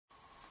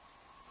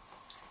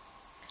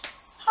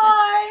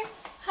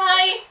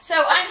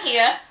So I'm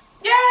here.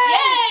 Yay!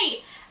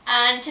 Yay!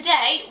 And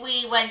today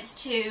we went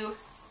to,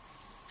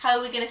 how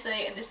are we going to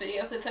say it in this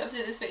video for the purpose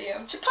of this video?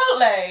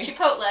 Chipotle.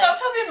 Chipotle.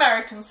 That's how the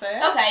Americans say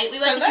it. Okay, we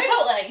went to Don't they?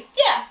 Chipotle.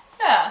 Yeah.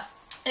 Yeah.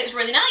 It was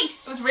really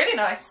nice. It was really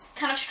nice.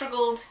 Kind of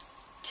struggled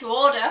to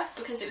order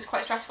because it was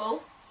quite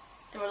stressful.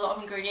 There were a lot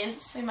of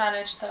ingredients. We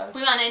managed though.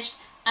 We managed,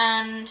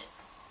 and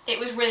it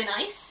was really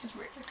nice. It was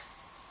really nice.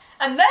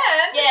 And then,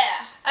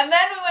 Yeah. And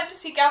then we went to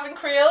see Gavin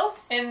Creel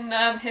in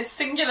his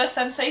Singular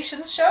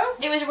Sensations show.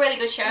 It was a really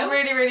good show. It was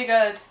really, really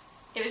good.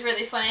 It was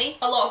really funny.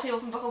 A lot of people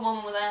from Book of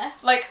Mormon were there.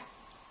 Like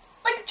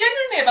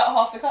genuinely about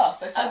half the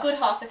cast, I saw. A good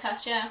half the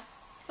cast, yeah.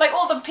 Like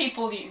all the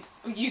people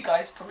you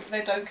guys probably,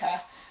 they don't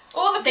care.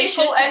 All the They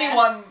people should care.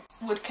 anyone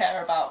would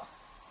care about.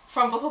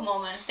 From Book of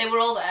Mormon. They were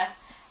all there.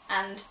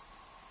 And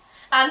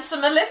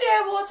some Olivier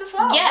Awards as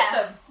well. yeah,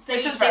 With them, they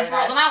which is very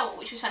brought nice. them out,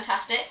 which was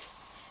fantastic.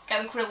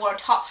 Gavin Creel wore a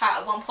top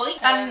hat at one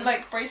point. And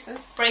like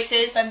braces.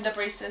 Braces. Suspender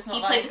braces, not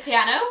He like... played the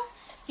piano.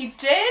 He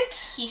did.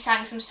 He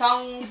sang some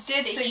songs. He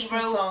did that sing he some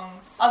wrote.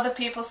 songs. Other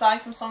people sang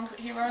some songs that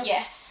he wrote.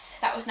 Yes,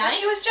 that was And nice.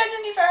 he was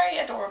genuinely very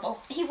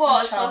adorable. He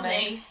was, and wasn't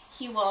charming.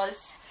 he? He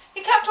was.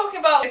 He kept talking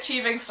about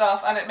achieving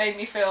stuff and it made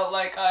me feel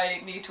like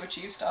I need to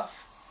achieve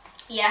stuff.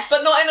 Yes.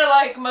 But not in a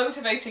like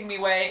motivating me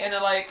way, in a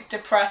like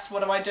depressed,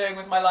 what am I doing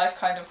with my life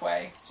kind of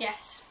way.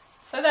 Yes.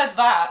 So there's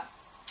that.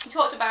 He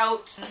talked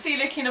about...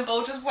 Celia Keenan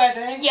Bolger's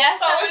wedding.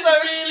 Yes, that was so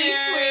really cute.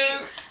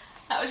 sweet.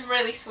 That was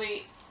really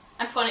sweet.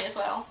 And funny as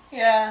well.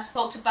 Yeah.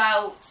 Talked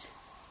about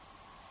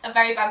a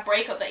very bad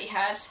breakup that he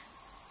had.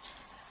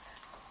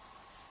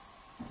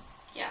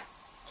 Yeah.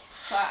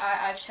 So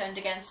I've turned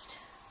against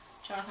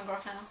Jonathan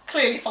Groff now.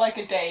 Clearly for like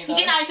a day though.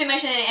 He didn't actually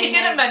mention it in He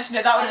didn't mention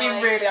it, that would have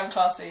been really He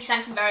unclassy.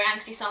 sang some very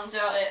angsty songs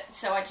about it,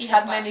 so I just He had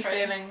felt bad many for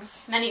him.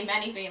 feelings. Many,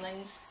 many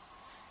feelings.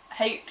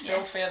 Hate-filled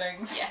Yes.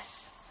 feelings. Yes.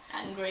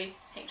 Angry,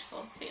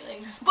 hateful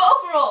feelings. But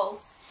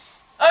overall,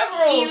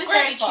 Overall, he was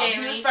great very fun.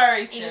 cheery. He was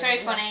very cheery. He was very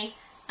funny,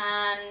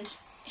 and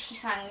he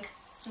sang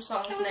some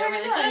songs It and was they were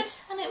really really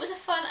nice. good. And it was a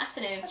fun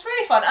afternoon. It was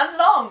really fun and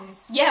long.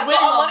 Yeah, We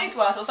really got our long. money's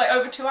worth. It was like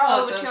over 2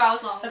 hours. Over 2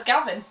 hours long. Of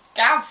Gavin.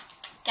 Gav.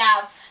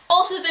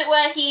 Also the bit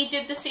where he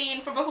did the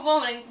scene from Book of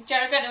Mormon and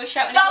Jared Gretna was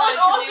shouting That his was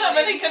lines from the awesome,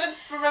 and he audience. couldn't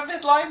remember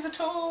his lines at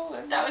all.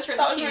 And That was really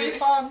That was cute. really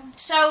fun.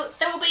 So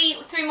there will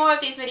be 3 more of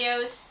these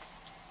videos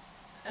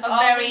of Our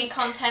varying week.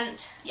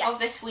 content Yes. of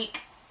this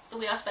week that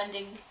we are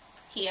spending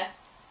here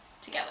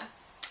together.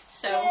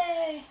 So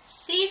Yay.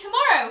 see you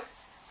tomorrow.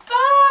 Bye.